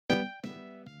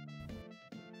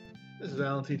This is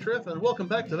Alan T. Tryth, and welcome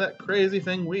back to that crazy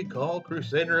thing we call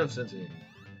Crusader of Centy.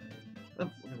 We're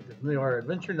going to continue our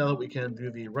adventure now that we can do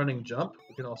the running jump.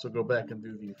 We can also go back and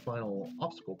do the final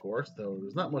obstacle course, though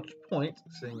there's not much point,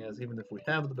 seeing as even if we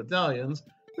have the medallions,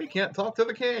 we can't talk to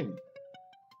the king.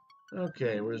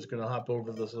 Okay, we're just going to hop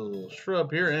over this little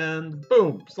shrub here, and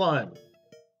boom! Slime!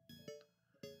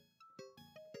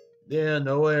 Yeah,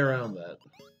 no way around that.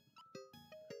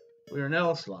 We are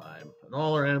now a slime, and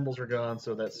all our animals are gone,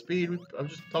 so that speed I've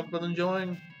just talked about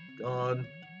enjoying, gone.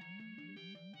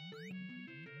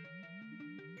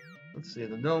 Let's see,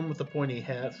 the gnome with the pointy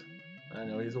hat. I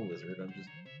know he's a wizard, I'm just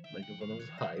making fun of his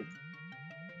height.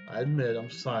 I admit I'm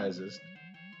sizest.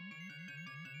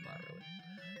 Not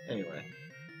really. Anyway.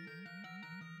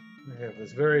 We have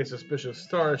this very suspicious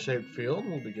star-shaped field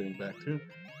we'll be getting back to.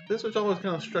 This which always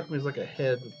kind of struck me as like a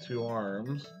head with two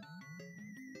arms.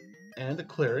 And a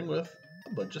clearing with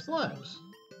a bunch of slimes.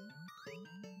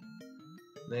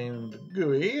 Named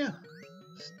Gooey,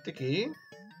 Sticky,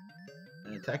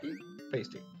 and Tacky,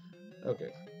 Pasty.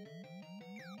 Okay.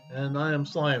 And I am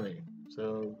Slimy,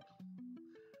 so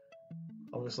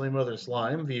obviously Mother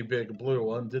Slime, the big blue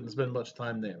one, didn't spend much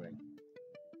time naming.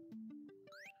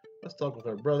 Let's talk with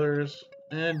our brothers.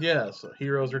 And yes,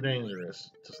 heroes are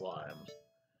dangerous to slimes.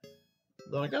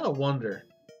 Though I gotta wonder,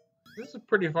 this is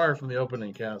pretty far from the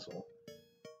opening castle.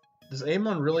 Does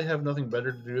Amon really have nothing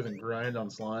better to do than grind on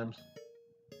slimes?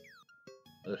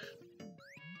 Ugh.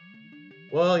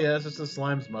 Well, yes, it's the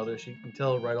slime's mother. She can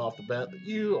tell right off the bat that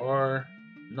you are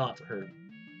not her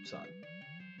son.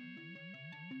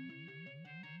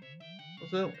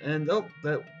 So, and oh,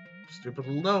 that stupid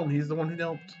little gnome, he's the one who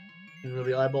helped. He were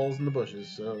the eyeballs in the bushes,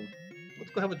 so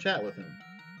let's go have a chat with him.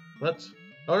 Let's...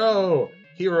 Oh no!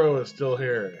 Hero is still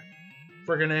here.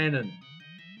 Frickin' Anon.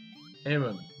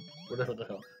 Amon. Whatever the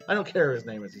hell. I don't care his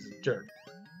name is, he's a jerk.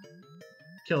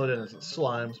 Killing innocent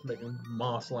slimes, making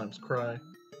moss slimes cry.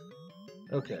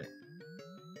 Okay.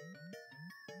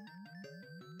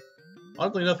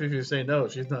 Oddly enough, if you say no,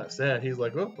 she's not sad. He's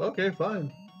like, oh, okay,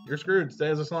 fine. You're screwed. Stay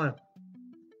as a slime.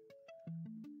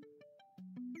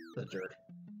 That jerk.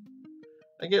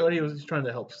 I get what he was trying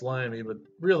to help Slimy, but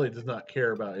really does not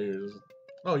care about you.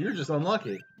 Oh, you're just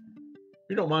unlucky.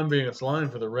 You don't mind being a slime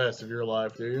for the rest of your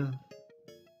life, do you?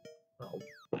 Well,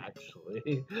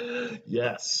 actually,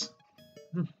 yes.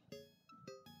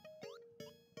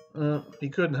 He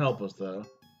couldn't help us, though.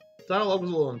 Dialogue was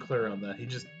a little unclear on that.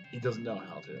 He doesn't know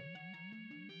how to.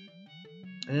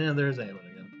 And there's Amon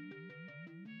again.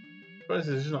 Probably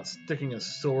he's just not sticking his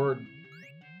sword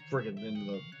friggin'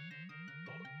 into the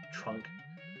trunk.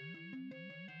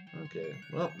 Okay,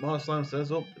 well, Moss Slime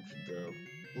says, oh, if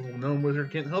the little gnome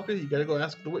wizard can't help you, you gotta go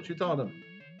ask the witch who taught him.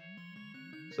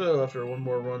 So, after one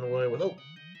more run away with, oh,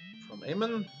 from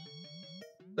Amon,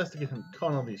 best to get him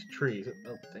caught on these trees.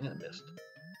 Oh, dang, I missed.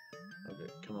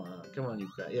 Okay, come on, you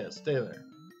fat. Yeah, stay there.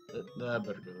 I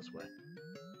better go this way.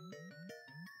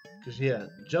 Because, yeah,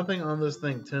 jumping on this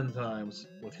thing 10 times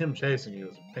with him chasing you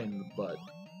is a pain in the butt.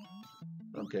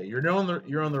 Okay, you're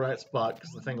on the right spot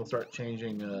because the thing will start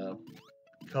changing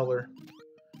color.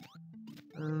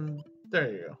 There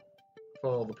you go.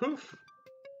 Follow the poof.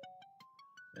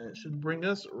 And it should bring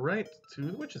us right to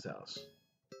the witch's house.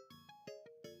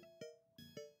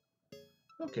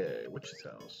 Okay, witch's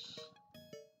house.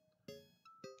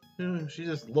 She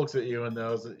just looks at you and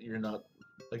knows that you're not,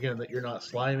 again, that you're not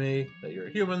slimy, that you're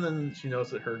a human, and she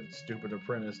knows that her stupid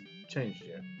apprentice changed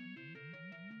you.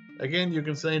 Again, you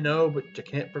can say no, but you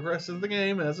can't progress in the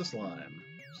game as a slime.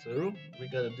 So, we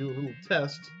gotta do a little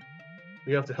test.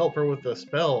 We have to help her with the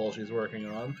spell she's working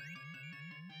on.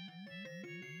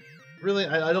 Really,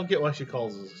 I don't get why she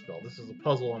calls this a spell. This is a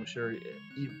puzzle I'm sure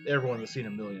everyone has seen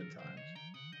a million times.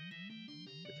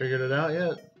 You figured it out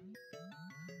yet?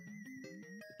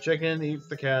 The chicken eats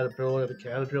the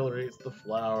caterpillar eats the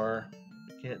flower.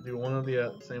 You can't do one or the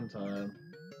other at the same time.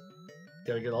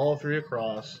 Gotta get all three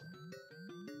across.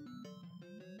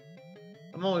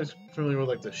 I'm always familiar with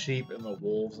like the sheep and the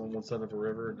wolves on one side of a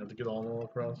river and have to get all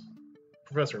across.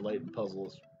 Professor Layton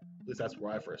puzzles. At least that's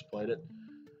where I first played it.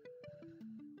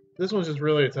 This one's just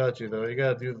really touchy though. You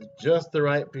gotta do just the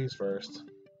right piece first.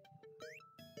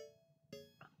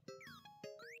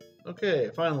 Okay,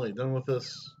 finally done with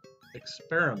this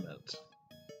experiment.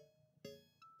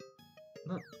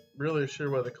 Not really sure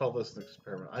why they call this an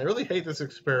experiment. I really hate this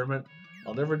experiment.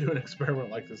 I'll never do an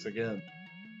experiment like this again.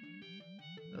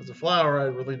 As a flower, I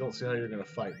really don't see how you're going to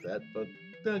fight that, but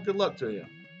good luck to you.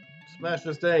 Smash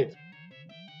this date.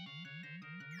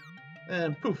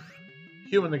 And poof,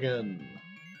 human again.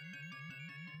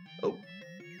 Oh,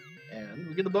 and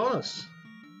we get a bonus.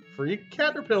 Free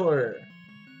caterpillar.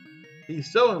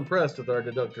 He's so impressed with our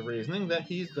deductive reasoning that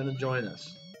he's going to join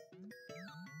us.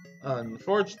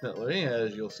 Unfortunately,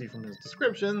 as you'll see from his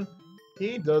description,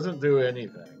 he doesn't do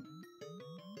anything.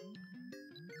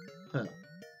 Huh.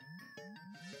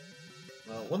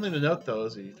 Well, one thing to note, though,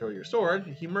 is if you throw your sword,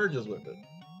 he merges with it.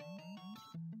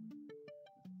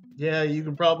 Yeah, you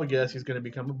can probably guess he's going to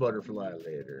become a butterfly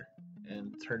later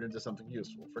and turn into something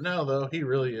useful. For now, though, he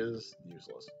really is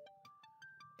useless.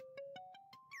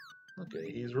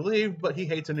 Okay, he's relieved, but he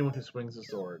hates anyone who swings a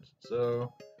sword.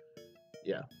 So,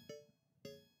 yeah.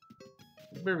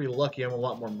 You better be lucky I'm a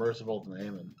lot more merciful than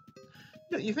Eamon.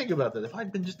 You think about that. If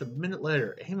I'd been just a minute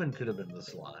later, Eamon could have been the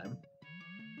slime.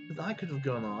 Then I could have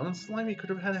gone on, and Slimy could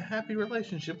have had a happy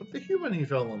relationship with the human he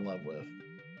fell in love with.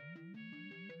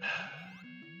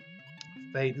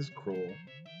 Fate is cruel.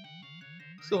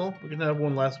 Still, we can have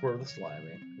one last word with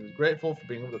Slimy, who's grateful for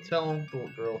being able to tell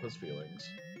the girl his feelings.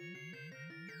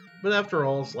 But after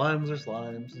all, slimes are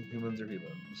slimes, and humans are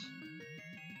humans.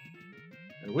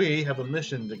 And we have a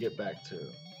mission to get back to.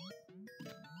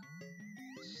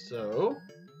 So,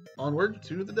 onward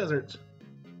to the desert.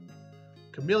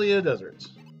 Camellia Desert.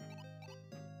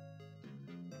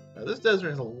 Now, this desert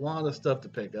has a lot of stuff to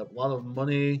pick up, a lot of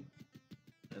money,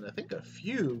 and I think a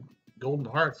few golden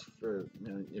hearts for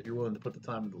if you're willing to put the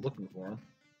time into looking for them.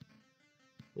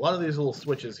 A lot of these little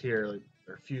switches here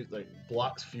are fused, like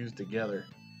blocks fused together.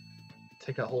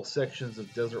 Take out whole sections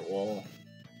of desert wall.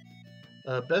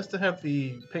 Best to have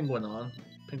the penguin on.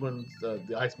 Penguins,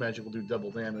 the ice magic will do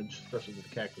double damage, especially with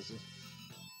the cactuses.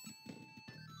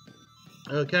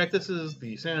 Cactuses,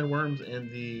 the sandworms,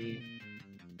 and the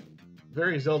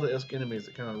very Zelda-esque enemies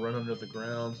that kind of run under the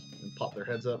ground and pop their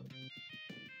heads up.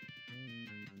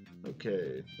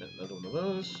 Okay, another one of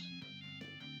those.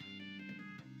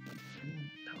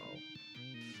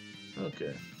 Oh.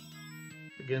 Okay.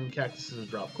 Again, cactuses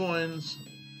drop coins.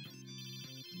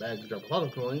 Bags drop a lot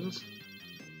of coins.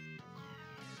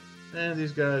 And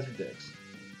these guys are dicks.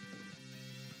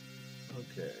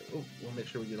 Okay. Oh, we'll make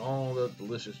sure we get all the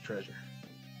delicious treasure.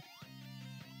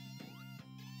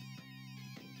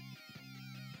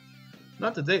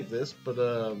 Not to date this,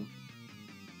 but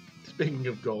speaking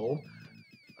of gold,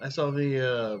 I saw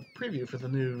the preview for the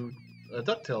new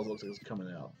DuckTales looks like it's coming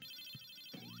out.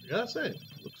 I gotta say,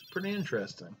 it looks pretty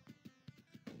interesting.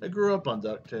 I grew up on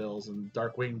DuckTales and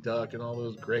Darkwing Duck and all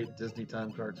those great Disney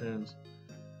time cartoons.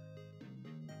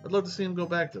 I'd love to see him go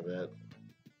back to that.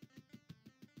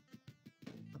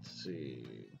 Let's see.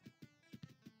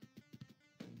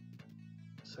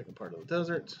 Second part of the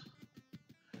desert.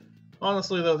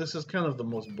 Honestly, though, this is kind of the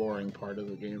most boring part of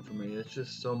the game for me. It's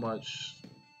just so much...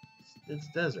 It's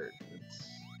desert.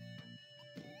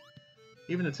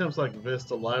 Even attempts like this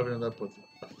to liven it up with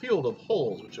a field of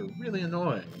holes, which are really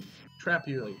annoying. Trap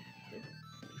you, like, if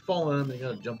you fall in them, you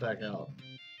gotta jump back out.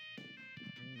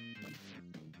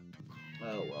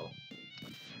 Oh well.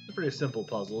 It's a pretty simple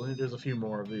puzzle. There's a few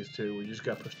more of these too, where you just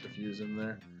gotta push the fuse in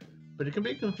there. But it can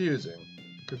be confusing,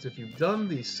 because if you've done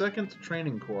the second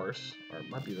training course, or it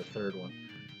might be the third one,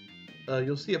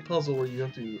 you'll see a puzzle where you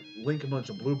have to link a bunch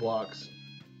of blue blocks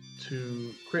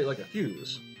to create like a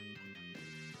fuse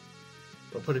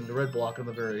by putting the red block on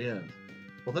the very end.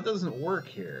 Well, that doesn't work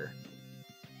here.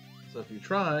 So if you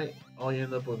try, all you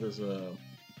end up with is you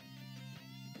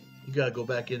gotta go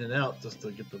back in and out just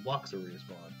to get the blocks to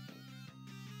respawn.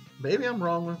 Maybe I'm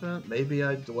wrong with that. Maybe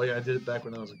the way I did it back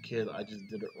when I was a kid, I just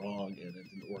did it wrong and it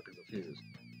didn't work as a fuse.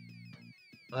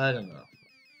 I don't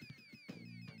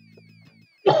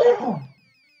know.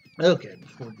 Okay,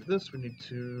 before we do this, we need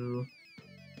to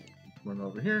run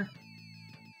over here.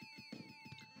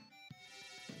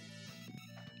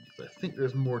 I think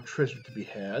there's more treasure to be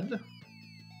had.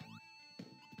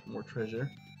 More treasure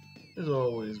is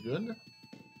always good.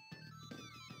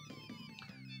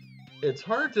 It's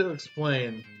hard to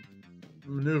explain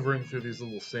maneuvering through these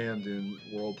little sand dune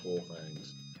whirlpool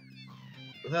things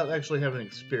without actually having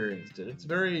experienced it. It's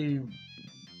very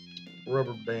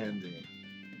rubber bandy.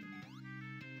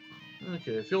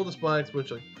 Okay, field of spikes,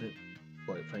 which I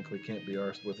quite frankly can't be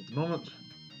arsed with at the moment.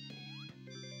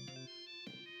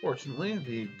 Fortunately,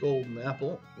 the golden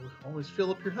apple will always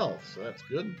fill up your health, so that's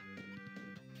good.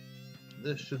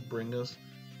 This should bring us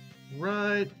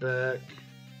right back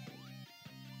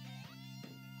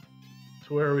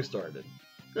to where we started.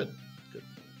 Good, good.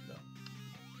 No.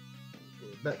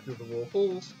 Back to the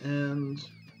whirlpools and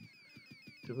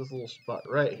to this little spot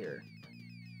right here.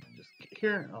 Just get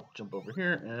here, I'll jump over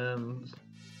here and...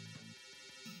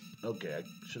 Okay, I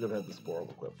should have had the spoil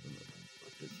equipped.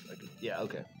 Yeah,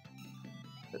 okay.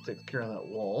 That takes care of that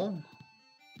wall.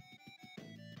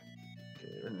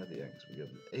 Okay, we're gonna have the X. We got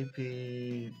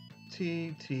an AP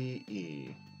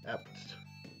A-P-T-T-E. Apt.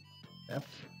 Apt?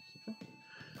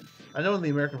 I know in the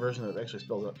American version it actually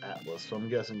spells out Atlas, so I'm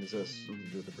guessing this has something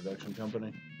to do with the production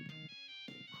company.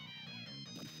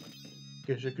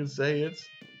 Guess you could say it's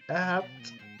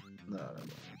apt. No.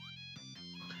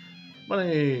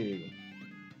 Money!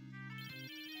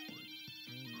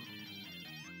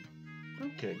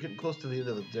 Okay, getting close to the end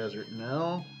of the desert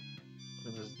now.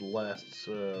 This is the last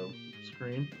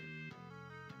screen.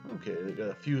 Okay, we got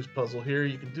a fuse puzzle here.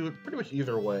 You can do it pretty much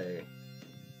either way.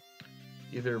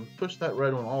 Either push that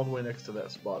red one all the way next to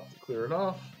that spot to clear it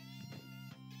off,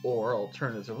 or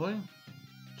alternatively,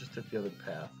 just take the other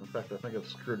path. In fact, I think I've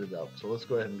screwed it up, so let's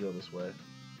go ahead and go this way.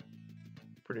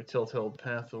 Pretty telltale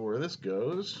path of where this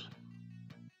goes.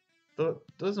 Though it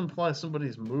does imply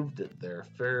somebody's moved it there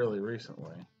fairly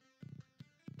recently.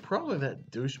 Probably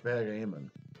that douchebag Eamon.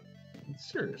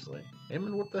 Seriously,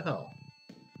 Eamon, what the hell?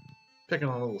 Picking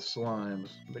on little slimes,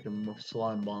 making the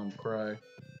slime bomb cry.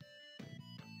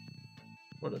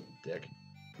 What a dick.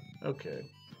 Okay.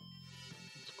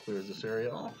 Let's clear this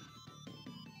area off.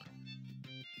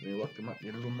 Any luck, there might be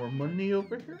a little more money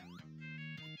over here.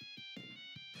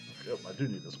 Okay, oh, I do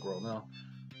need the squirrel now.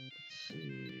 Let's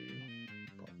see.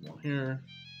 Pop one here.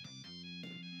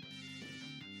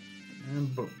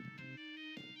 And boom.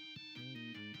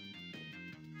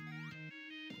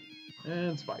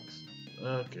 And spikes.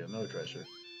 Okay, no treasure.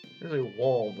 There's a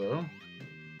wall, though,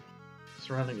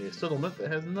 surrounding a settlement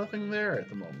that has nothing there at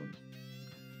the moment.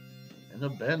 An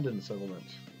abandoned settlement.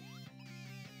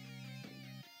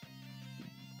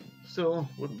 Still,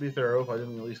 wouldn't be thorough if I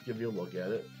didn't at least give you a look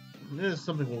at it. It is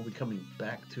something we'll be coming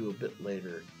back to a bit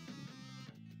later.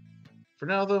 For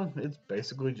now, though, it's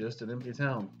basically just an empty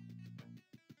town.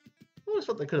 I always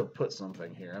thought they could have put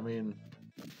something here. I mean,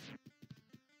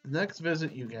 the next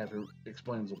visit you have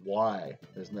explains why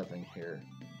there's nothing here.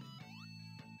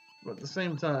 But at the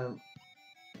same time,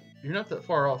 you're not that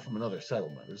far off from another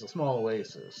settlement. There's a small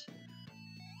oasis.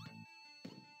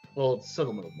 Well, it's a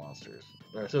settlement of monsters.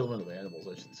 Or a settlement of animals,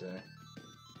 I should say.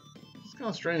 It's kind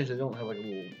of strange they don't have like a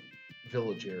little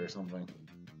village here or something.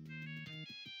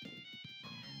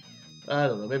 I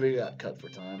don't know, maybe it got cut for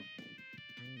time.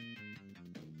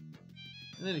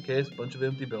 In any case, a bunch of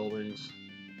empty buildings.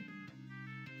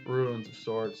 Ruins of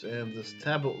sorts, and this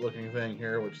tablet-looking thing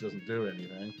here, which doesn't do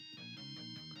anything.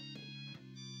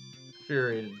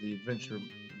 Infuriated the adventure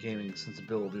gaming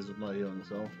sensibilities of my young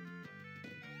self.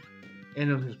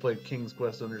 Anyone who's played King's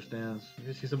Quest understands. If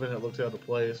you see something that looks out of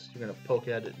place, you're going to poke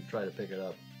at it and try to pick it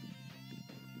up.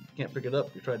 If you can't pick it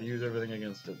up, you try to use everything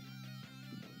against it.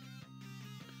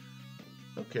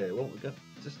 Okay, well, we got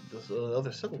just this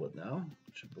other settlement now,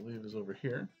 which I believe is over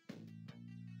here.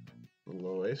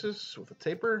 Little oasis with a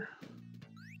taper.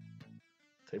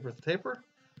 Taper.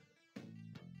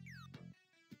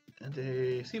 And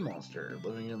a sea monster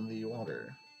living in the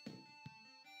water.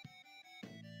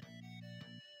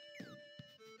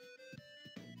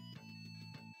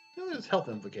 You know, there's health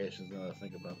implications now that I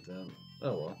think about that.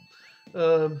 Oh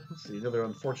well. Let's see, another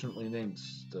unfortunately named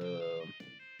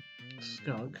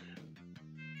skunk.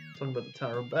 Talking about the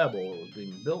Tower of Babel. It was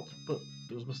being built, but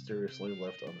it was mysteriously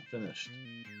left unfinished.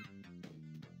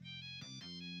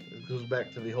 It goes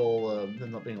back to the whole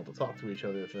them not being able to talk to each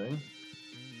other thing.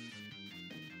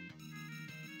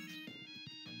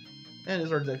 And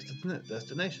is our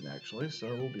destination, actually,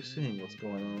 so we'll be seeing what's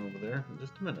going on over there in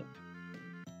just a minute.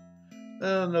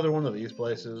 Another one of these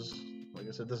places. Like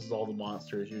I said, this is all the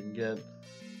monsters you can get.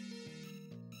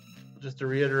 Just to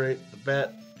reiterate, the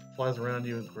bat flies around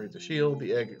you and creates a shield,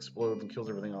 the egg explodes and kills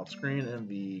everything off screen, and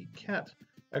the cat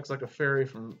acts like a fairy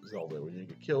from Zelda. When you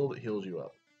get killed, it heals you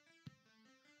up.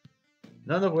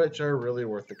 None of which are really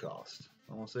worth the cost.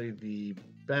 I want to say the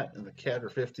bat and the cat are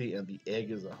 50 and the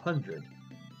egg is 100.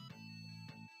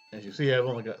 As you see, I've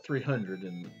only got 300,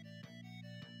 and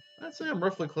I'd say I'm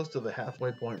roughly close to the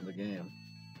halfway point in the game.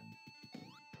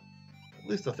 At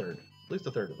least a third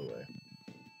of the way.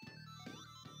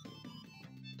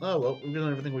 Oh well, we've done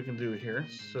everything we can do here,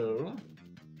 so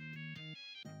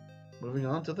moving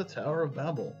on to the Tower of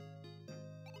Babel.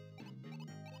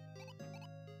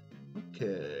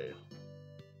 Okay.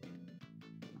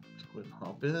 Let's go ahead and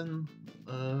hop in.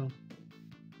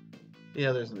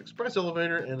 Yeah, there's an express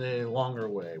elevator and a longer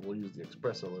way. We'll use the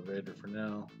express elevator for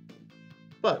now.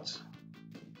 But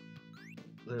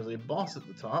there's a boss at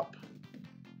the top.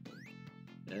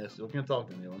 Yeah, still can't talk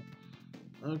to anyone.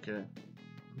 Okay.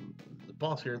 The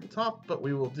boss here at the top, but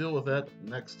we will deal with that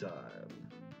next time.